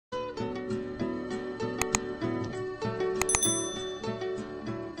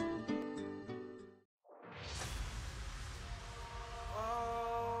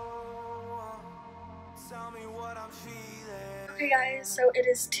Okay guys, so it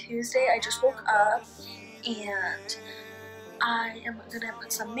is Tuesday. I just woke up and I am gonna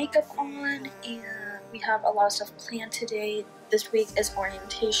put some makeup on, and we have a lot of stuff planned today. This week is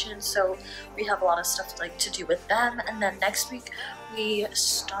orientation, so we have a lot of stuff to do with them, and then next week we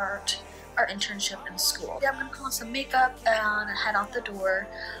start our internship in school. Yeah, I'm gonna put on some makeup and head out the door.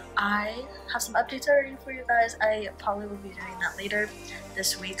 I have some updates already for you guys. I probably will be doing that later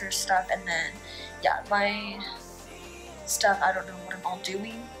this week or stuff, and then yeah, my stuff, I don't know what I'm all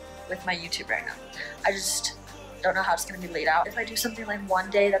doing with my YouTube right now. I just don't know how it's gonna be laid out. If I do something like one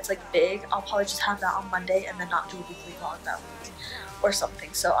day that's like big, I'll probably just have that on Monday and then not do a weekly vlog that week or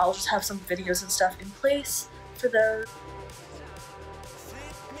something. So I'll just have some videos and stuff in place for those.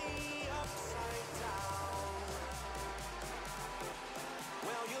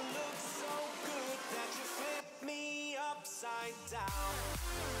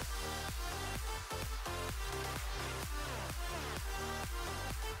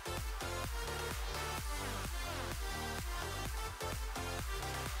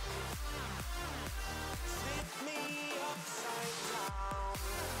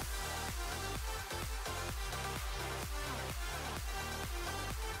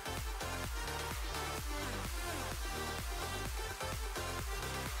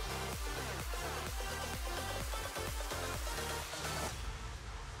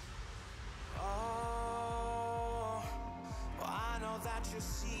 You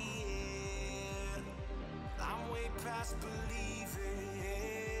see it, I'm way past believing.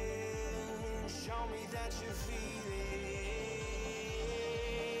 Show me that you feel it.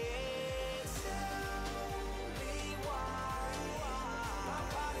 Tell me why my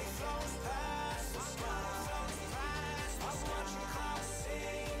body flows past the sky. I watch your clock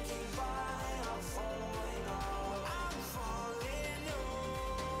sinking by. I'm falling on, I'm falling on.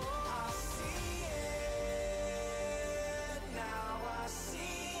 I see it now. I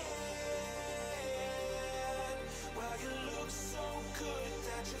see it. Well, you look so good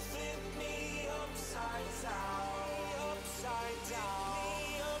that you flip me upside down, upside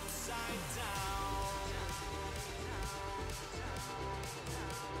down, upside down.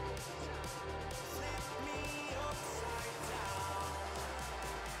 Flip me upside down.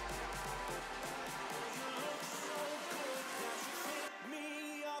 You look so good that you flip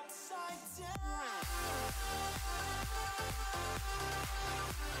me upside down.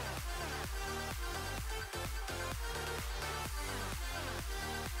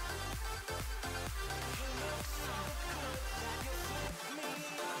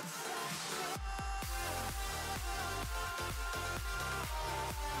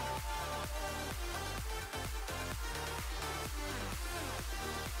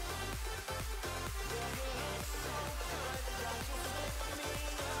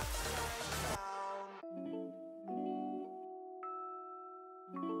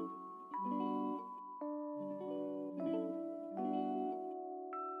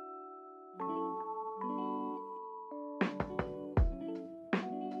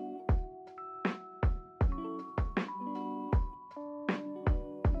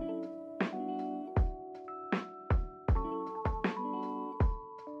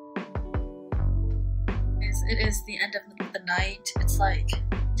 It is the end of the night. It's like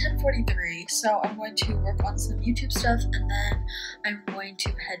 10:43, so I'm going to work on some YouTube stuff and then I'm going to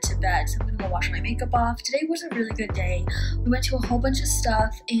head to bed. So I'm gonna go wash my makeup off. Today was a really good day. We went to a whole bunch of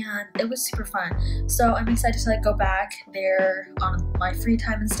stuff and it was super fun. So I'm excited to go back there on my free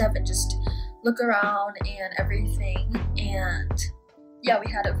time and stuff and just look around and everything. And yeah,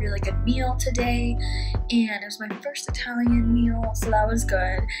 we had a really good meal today, and it was my first Italian meal, so that was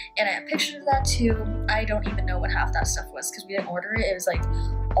good. And I have pictures of that too. I don't even know what half that stuff was because we didn't order it. It was like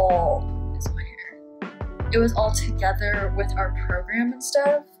all, is my hair? It was all together with our program and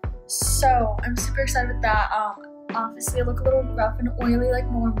stuff. So I'm super excited with that. Obviously I look a little rough and oily like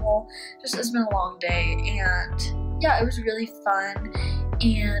normal. Just it's been a long day, and yeah, it was really fun.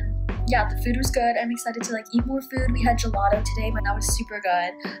 And yeah, the food was good. I'm excited to eat more food. We had gelato today, but that was super good.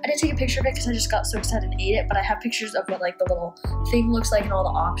 I didn't take a picture of it because I just got so excited and ate it, but I have pictures of what the little thing looks like and all the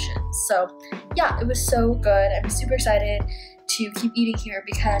options. So yeah, it was so good. I'm super excited to keep eating here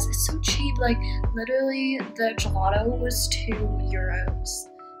because it's so cheap. Literally the gelato was €2.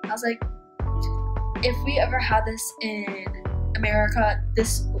 I was like, if we ever had this in America,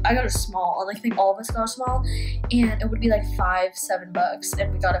 I got a small. I think all of us got a small, and it would be like $5-7,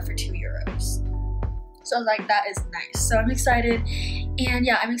 and we got it for €2. So I was like, that is nice. So I'm excited, and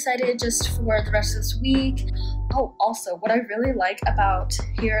yeah, I'm excited just for the rest of this week. Oh, also, what I really like about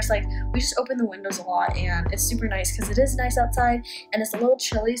here is like we just open the windows a lot, and it's super nice because it is nice outside and it's a little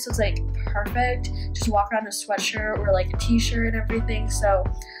chilly, so it's like perfect. Just walk around in a sweatshirt or like a t-shirt and everything. So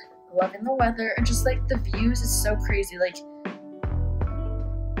loving the weather and just like the views is so crazy. Like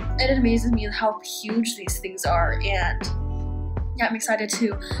it amazes me how huge these things are, and yeah, I'm excited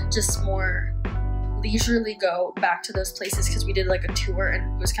to just more leisurely go back to those places because we did like a tour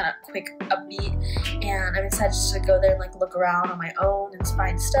and it was kind of quick, upbeat, and I'm excited to go there and like look around on my own and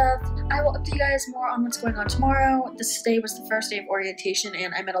find stuff. I will update you guys more on what's going on tomorrow. This day was the first day of orientation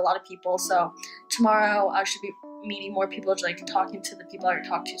and I met a lot of people, so tomorrow I should be meeting more people, like talking to the people I already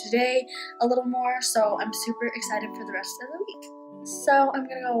talked to today a little more, so I'm super excited for the rest of the week. So I'm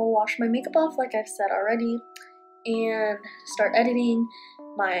gonna go wash my makeup off like I've said already and start editing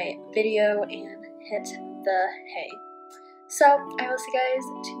my video and hit the hay. So I will see you guys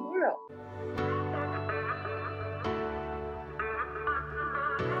tomorrow.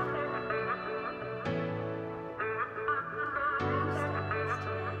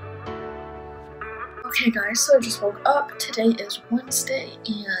 Okay guys, so I just woke up. Today is Wednesday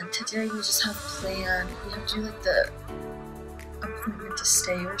and today we just have planned, we have to do like the appointment to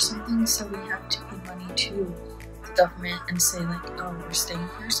stay or something, so we have to pay money to the government and say like, oh, we're staying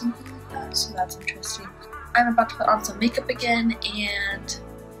here or something like that, so that's interesting. I'm about to put on some makeup again and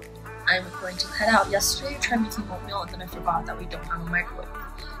I'm going to head out. Yesterday I tried making oatmeal and then I forgot that we don't have a microwave,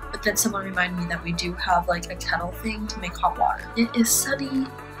 but then someone reminded me that we do have like a kettle thing to make hot water. It is sunny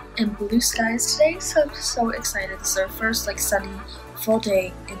and blue skies today, so I'm so excited. This is our first like sunny full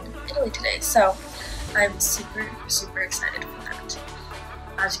day in Italy today, so I'm super excited for that.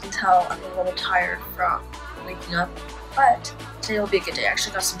 As you can tell, I'm a little tired from waking up, but today will be a good day. I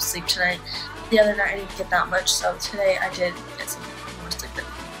actually got some sleep tonight. The other night I didn't get that much, so today I did get some more sleep.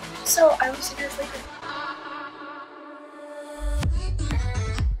 So I will see you guys later.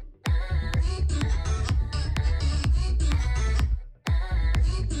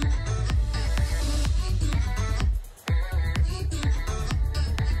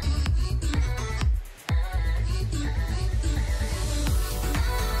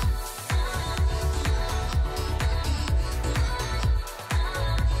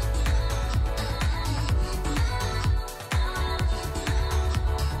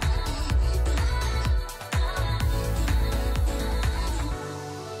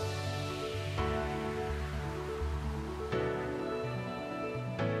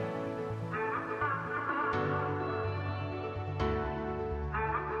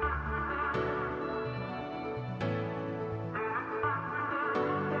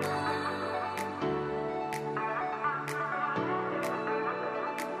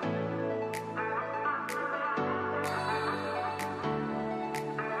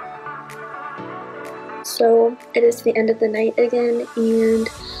 So it is the end of the night again and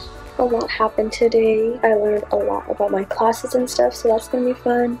a lot happened today. I learned a lot about my classes and stuff, so that's gonna be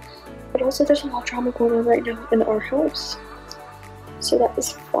fun. But also there's a lot of drama going on right now in our house, so that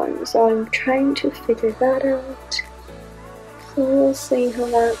is fun. So I'm trying to figure that out. So we'll see how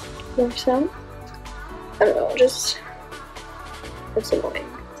that works out. I don't know, just it's annoying.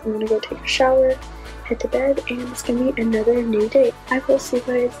 So I'm gonna go take a shower, head to bed, and it's gonna be another new day. I will see you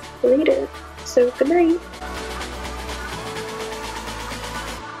guys later. So good night.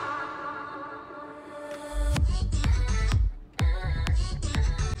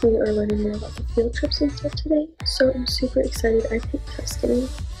 We are learning more about the field trips and stuff today, so I'm super excited. I picked Tuscany,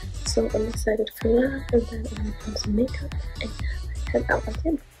 so I'm excited for that. And then I'm gonna put on some makeup and head out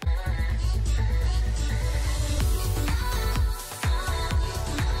again.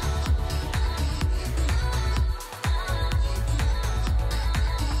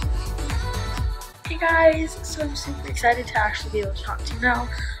 Hey guys, so I'm super excited to actually be able to talk to you now.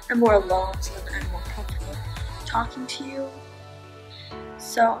 I'm more alone, so then I'm more comfortable talking to you.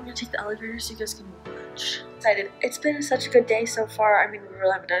 So I'm gonna take the elevator so you guys can watch. Excited. It's been such a good day so far. I mean, we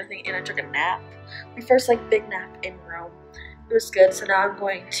really haven't done anything, and I took a nap. My first like big nap in Rome. It was good. So now I'm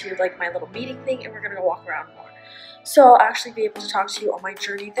going to like my little meeting thing, and we're gonna go walk around more. So I'll actually be able to talk to you on my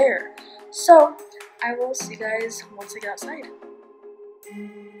journey there. So I will see you guys once I get outside.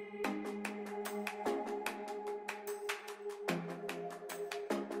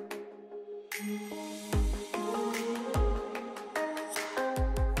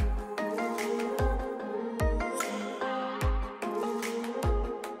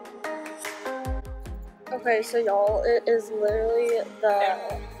 Okay, so y'all, it is literally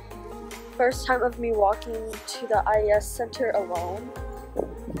the first time of me walking to the IES Center alone.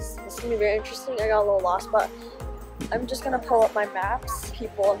 This is gonna be very interesting. I got a little lost, but I'm just gonna pull up my maps,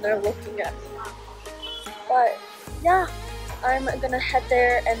 people, and they're looking at me. But yeah, I'm gonna head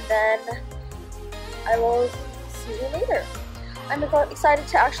there and then I will see you later. I'm excited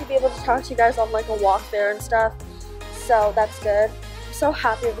to actually be able to talk to you guys on like a walk there and stuff, so that's good. I'm so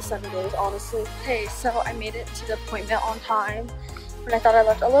happy with the sunny days, honestly. Hey, so I made it to the appointment on time, and I thought I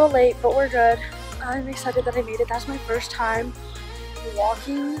left a little late, but we're good. I'm excited that I made it. That's my first time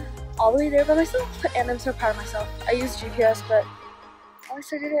walking all the way there by myself, and I'm so proud of myself. I used GPS, but at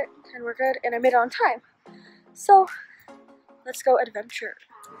least I did it, and we're good, and I made it on time. So let's go adventure.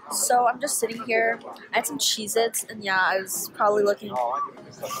 So I'm just sitting here. I had some Cheez-Its, and yeah, I was probably looking.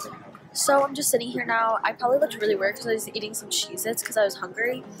 So I'm just sitting here now. I probably looked really weird because I was eating some Cheez-Its because I was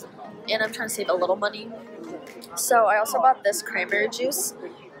hungry, and I'm trying to save a little money. So I also bought this cranberry juice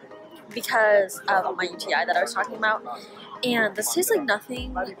because of my UTI that I was talking about. And this tastes like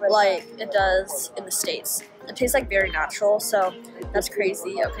nothing like it does in the States. It tastes like very natural, so that's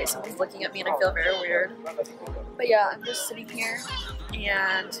crazy. Okay, someone's looking at me and I feel very weird. But yeah, I'm just sitting here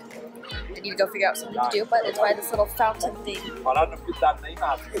and I need to go figure out something to do, but it's by this little fountain thing that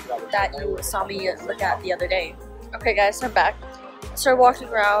you saw me look at the other day. Okay guys, so I'm back. I started walking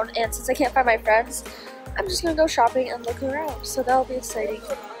around, and since I can't find my friends, I'm just gonna go shopping and look around, so that'll be exciting.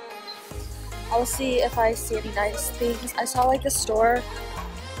 I'll see if I see any nice things. I saw like a store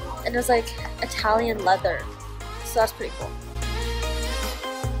and it was like Italian leather, so that's pretty cool.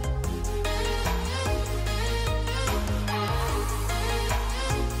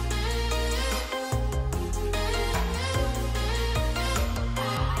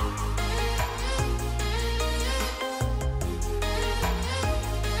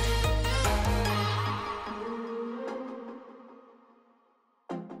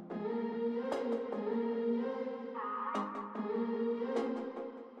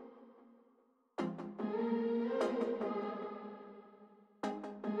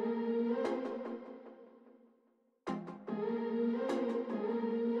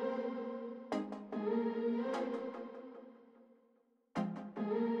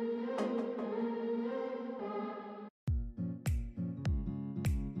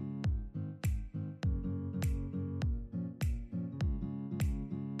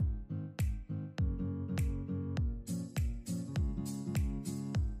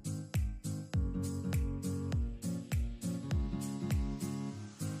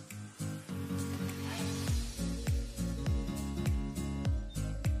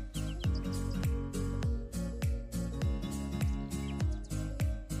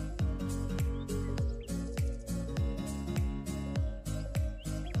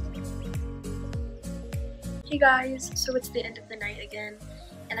 Hey guys, so it's the end of the night again,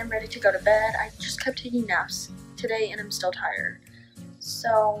 and I'm ready to go to bed. I just kept taking naps today and I'm still tired.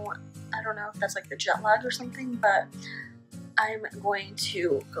 So, I don't know if that's like the jet lag or something, but I'm going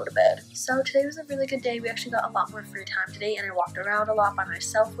to go to bed. So today was a really good day. We actually got a lot more free time today, and I walked around a lot by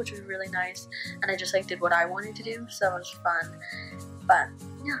myself, which was really nice, and I just like did what I wanted to do, so it was fun. But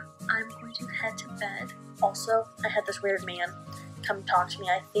yeah, I'm going to head to bed. Also, I had this weird man come talk to me.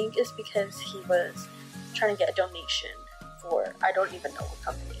 I think it's because he was trying to get a donation for, I don't even know what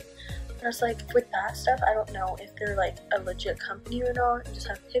company. And I was like, with that stuff, I don't know if they're like a legit company or not, and just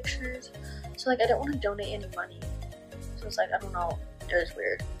have pictures. So like, I don't want to donate any money. So it's like, I don't know, it was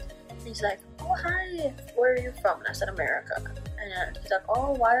weird. And he's like, oh hi, where are you from? And I said, America. And he's like,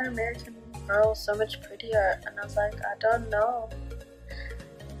 oh, why are American girls so much prettier? And I was like, I don't know.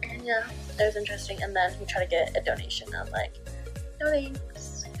 And yeah, it was interesting. And then he tried to get a donation. I was like, no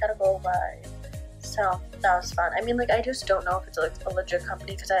thanks, gotta go, bye. So that was fun. I mean, like, I just don't know if it's like a legit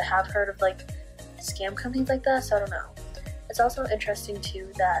company, because I have heard of like scam companies like that, so I don't know. It's also interesting too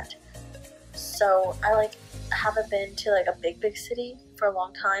that, so I like haven't been to like a big city for a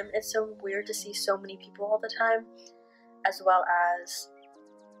long time. It's so weird to see so many people all the time, as well as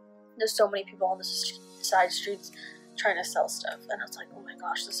there's so many people on the side streets trying to sell stuff, and I was like, oh my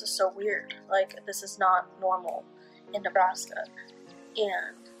gosh, this is so weird. Like, this is not normal in Nebraska.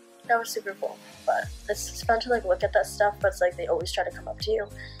 And that was super cool. But it's fun to like look at that stuff, but it's like they always try to come up to you,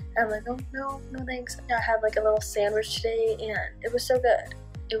 and I'm like, oh no thanks. I had like a little sandwich today, and it was so good.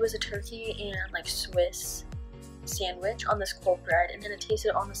 It was a turkey and like Swiss sandwich on this cold bread, and then it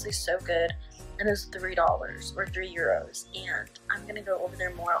tasted honestly so good, and it was $3 or €3, and I'm gonna go over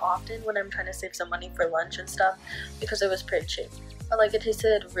there more often when I'm trying to save some money for lunch and stuff, because it was pretty cheap, but like it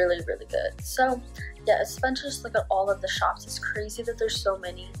tasted really good. So yeah, it's fun to just look at all of the shops. It's crazy that there's so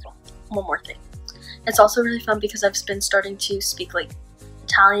many. One more thing, it's also really fun because I've been starting to speak like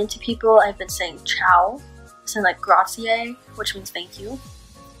Italian to people. I've been saying ciao, saying like grazie, which means thank you.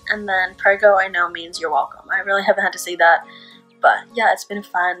 And then prego, I know, means you're welcome. I really haven't had to say that, but yeah, it's been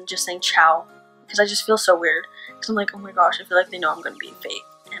fun just saying ciao, because I just feel so weird. Because I'm like, oh my gosh, I feel like they know I'm going to be fake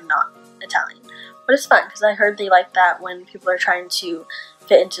and not Italian. But it's fun because I heard they like that when people are trying to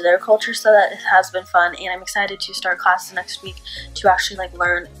fit into their culture, so that it has been fun. And I'm excited to start classes next week to actually like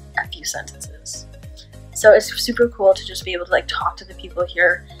learn a few sentences. So it's super cool to just be able to like talk to the people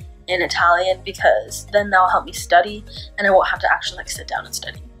here in Italian, because then that'll help me study and I won't have to actually like sit down and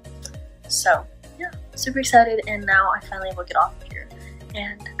study. So yeah, super excited, and now I finally will get off of here,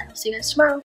 and I will see you guys tomorrow.